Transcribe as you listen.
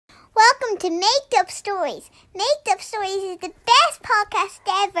Welcome to Made Up Stories. Made Up Stories is the best podcast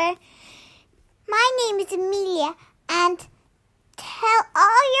ever. My name is Amelia, and tell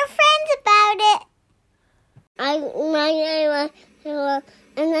all your friends about it. My name is Sheila,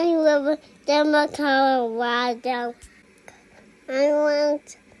 and I live in Denver, Colorado. I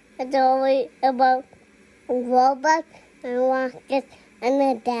want a story about robots and rockets and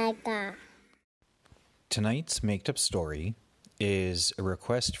a dagger. Tonight's made-up story is a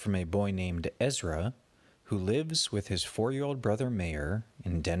request from a boy named Ezra who lives with his 4-year-old brother Mayer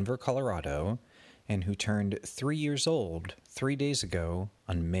in Denver, Colorado, and who turned 3 years old 3 days ago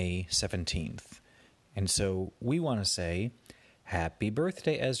on May 17th. And so we want to say, Happy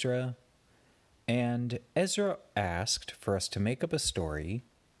birthday, Ezra! And Ezra asked for us to make up a story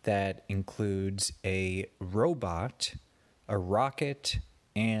that includes a robot, a rocket,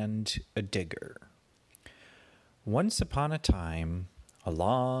 and a digger. Once upon a time, a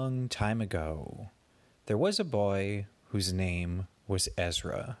long time ago, there was a boy whose name was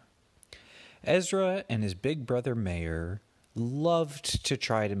Ezra. Ezra and his big brother Mayer loved to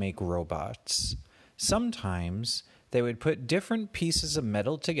try to make robots. Sometimes they would put different pieces of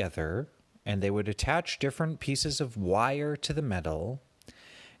metal together, and they would attach different pieces of wire to the metal,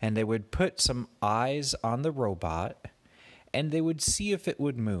 and they would put some eyes on the robot, and they would see if it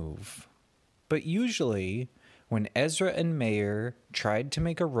would move. But usually, when Ezra and Mayer tried to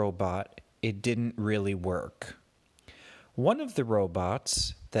make a robot, it didn't really work. One of the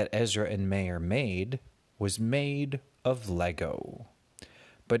robots that Ezra and Mayer made was made of Lego.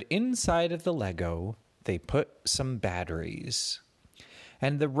 But inside of the Lego, they put some batteries.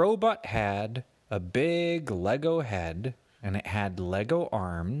 And the robot had a big Lego head, and it had Lego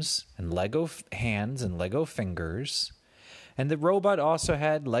arms, and Lego hands, and Lego fingers. And the robot also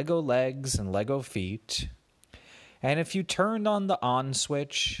had Lego legs and Lego feet. And if you turned on the on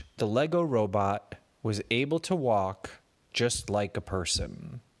switch, the Lego robot was able to walk just like a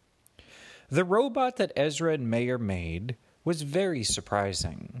person. The robot that Ezra and Mayer made was very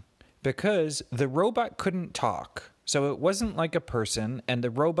surprising because the robot couldn't talk. So it wasn't like a person, and the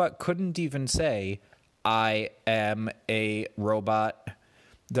robot couldn't even say, I am a robot.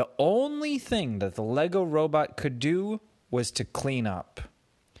 The only thing that the Lego robot could do was to clean up.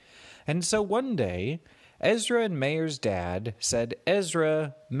 And so one day, Ezra and Mayer's dad said,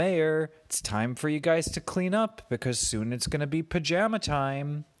 Ezra, Mayer, it's time for you guys to clean up because soon it's going to be pajama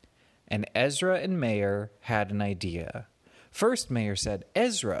time. And Ezra and Mayer had an idea. First, Mayer said,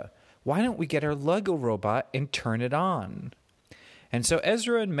 Ezra, why don't we get our Lego robot and turn it on? And so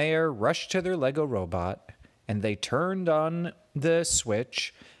Ezra and Mayer rushed to their Lego robot, and they turned on the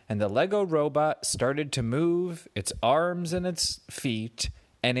switch, and the Lego robot started to move its arms and its feet,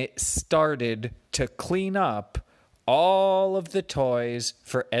 and it started to clean up all of the toys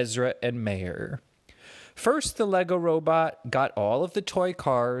for Ezra and Mayer. First, the Lego robot got all of the toy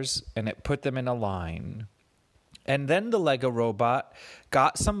cars, and it put them in a line. And then the Lego robot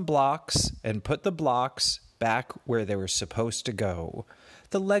got some blocks and put the blocks back where they were supposed to go.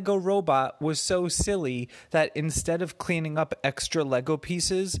 The Lego robot was so silly that instead of cleaning up extra Lego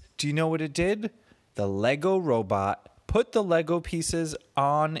pieces, do you know what it did? The Lego robot put the Lego pieces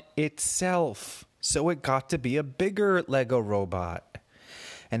on itself, so it got to be a bigger Lego robot.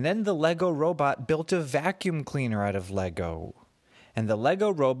 And then the Lego robot built a vacuum cleaner out of Lego. And the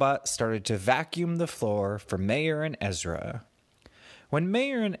Lego robot started to vacuum the floor for Mayer and Ezra. When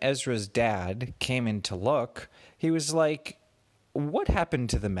Mayer and Ezra's dad came in to look, he was like, what happened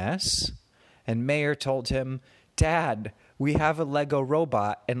to the mess? And Mayer told him, Dad, we have a Lego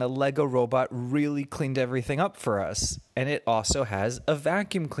robot, and a Lego robot really cleaned everything up for us. And it also has a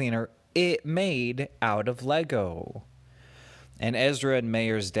vacuum cleaner it made out of Lego. And Ezra and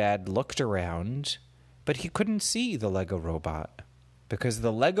Mayer's dad looked around, but he couldn't see the Lego robot because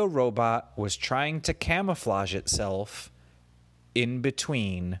the Lego robot was trying to camouflage itself in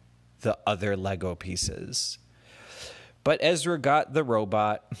between the other Lego pieces. But Ezra got the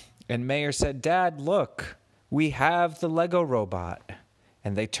robot, and Mayer said, Dad, look, we have the Lego robot.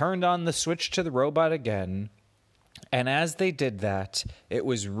 And they turned on the switch to the robot again. And as they did that, it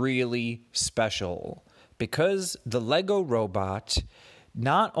was really special because the Lego robot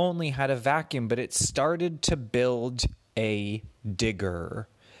not only had a vacuum, but it started to build a digger.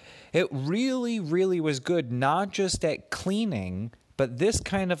 It really, really was good, not just at cleaning, but this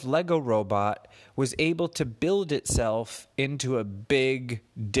kind of Lego robot was able to build itself into a big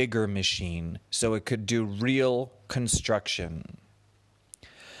digger machine so it could do real construction.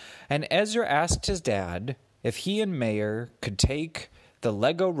 And Ezra asked his dad if he and Mayer could take the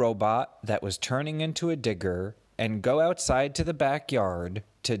Lego robot that was turning into a digger and go outside to the backyard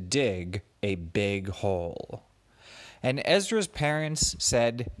to dig a big hole. And Ezra's parents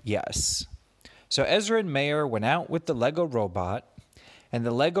said yes. So Ezra and Meir went out with the Lego robot, and the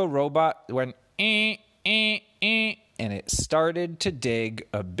Lego robot went and it started to dig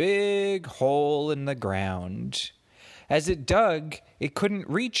a big hole in the ground. As it dug, it couldn't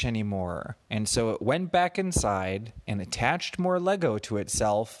reach anymore, and so it went back inside and attached more Lego to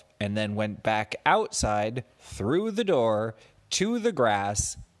itself, and then went back outside through the door to the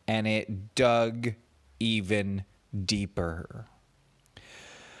grass, and it dug even deeper.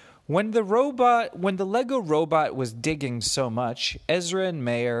 When the Lego robot was digging so much, Ezra and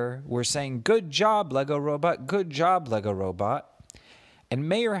Meir were saying, "Good job, Lego robot, good job, Lego robot." And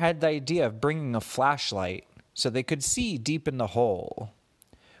Meir had the idea of bringing a flashlight so they could see deep in the hole.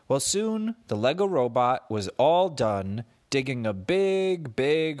 Well, soon the Lego robot was all done digging a big,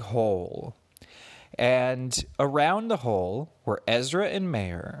 big hole. And around the hole were Ezra and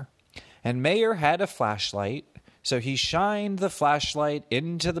Meir. And Meir had a flashlight, so he shined the flashlight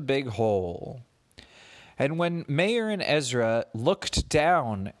into the big hole. And when Meir and Ezra looked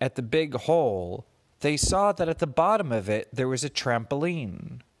down at the big hole, they saw that at the bottom of it there was a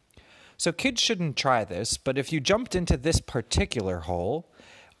trampoline. So kids shouldn't try this, but if you jumped into this particular hole,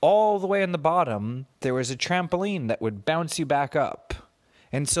 all the way on the bottom, there was a trampoline that would bounce you back up.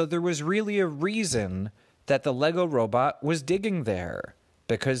 And so there was really a reason that the Lego robot was digging there,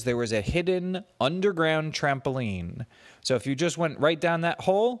 because there was a hidden underground trampoline. So if you just went right down that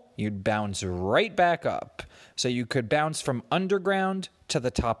hole, you'd bounce right back up. So you could bounce from underground to the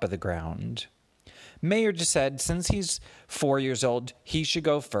top of the ground. Meir just said, since he's 4 years old, he should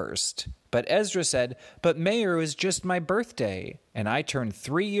go first. But Ezra said, "But Meir, it was just my birthday, and I turned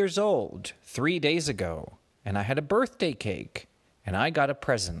 3 years old 3 days ago, and I had a birthday cake, and I got a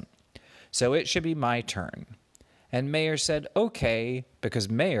present. So it should be my turn." And Meir said, "Okay," because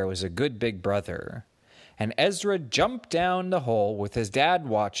Meir was a good big brother. And Ezra jumped down the hole with his dad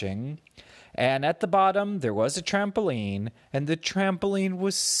watching, and at the bottom there was a trampoline, and the trampoline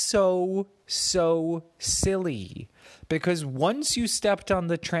was so silly, because once you stepped on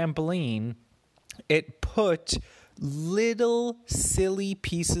the trampoline, it put little silly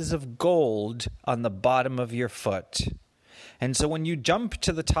pieces of gold on the bottom of your foot. And so when you jump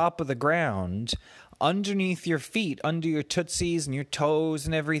to the top of the ground, underneath your feet, under your tootsies and your toes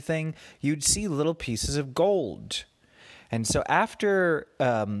and everything, you'd see little pieces of gold. And so after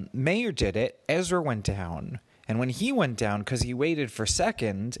Meir did it, Ezra went down. And when he went down, because he waited for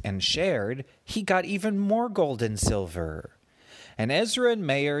second and shared, he got even more gold and silver. And Ezra and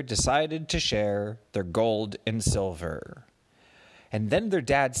Meir decided to share their gold and silver. And then their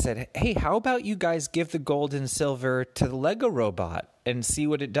dad said, "Hey, how about you guys give the gold and silver to the Lego robot and see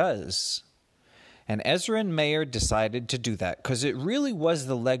what it does?" And Ezra and Meir decided to do that, because it really was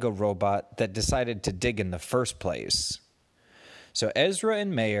the Lego robot that decided to dig in the first place. So Ezra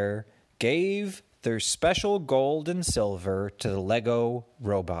and Meir gave their special gold and silver to the Lego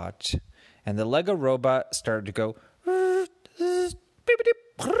robot. And the Lego robot started to go,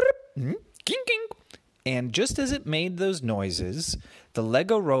 and just as it made those noises, the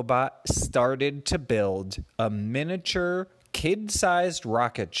Lego robot started to build a miniature kid-sized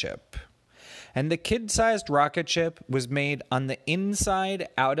rocket ship. And the kid-sized rocket ship was made on the inside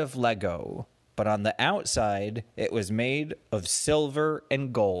out of Lego, but on the outside, it was made of silver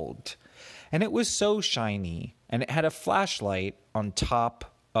and gold. And it was so shiny, and it had a flashlight on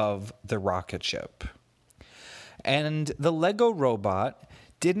top of the rocket ship. And the Lego robot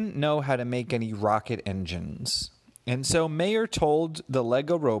didn't know how to make any rocket engines. And so Meir told the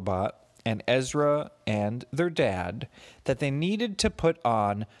Lego robot and Ezra and their dad that they needed to put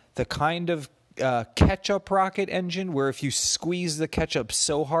on the kind of ketchup rocket engine where if you squeeze the ketchup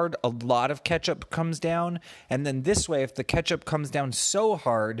so hard, a lot of ketchup comes down. And then this way, if the ketchup comes down so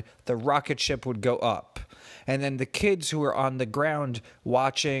hard, the rocket ship would go up. And then the kids who were on the ground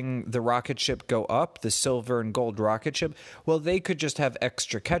watching the rocket ship go up, the silver and gold rocket ship, well, they could just have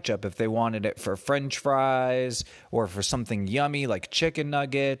extra ketchup if they wanted it for French fries or for something yummy like chicken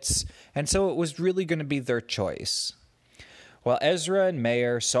nuggets. And so it was really going to be their choice. Well, Ezra and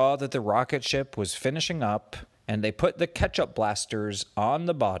Meir saw that the rocket ship was finishing up, and they put the ketchup blasters on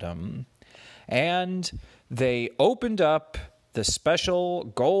the bottom, and they opened up the special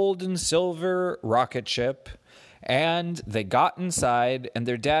gold and silver rocket ship, and they got inside, and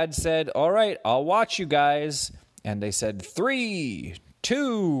their dad said, "All right, I'll watch you guys." And they said, 3,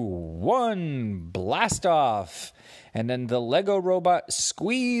 2, 1, blast off. And then the Lego robot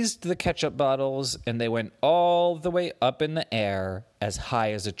squeezed the ketchup bottles, and they went all the way up in the air as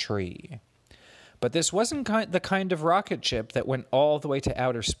high as a tree. But this wasn't the kind of rocket ship that went all the way to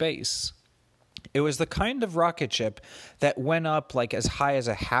outer space. It was the kind of rocket ship that went up like as high as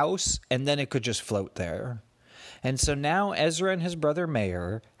a house, and then it could just float there. And so now Ezra and his brother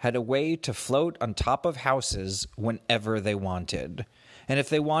Meir had a way to float on top of houses whenever they wanted. And if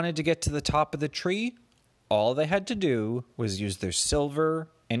they wanted to get to the top of the tree, all they had to do was use their silver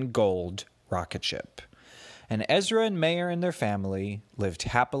and gold rocket ship. And Ezra and Meir and their family lived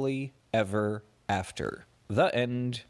happily ever after. The end.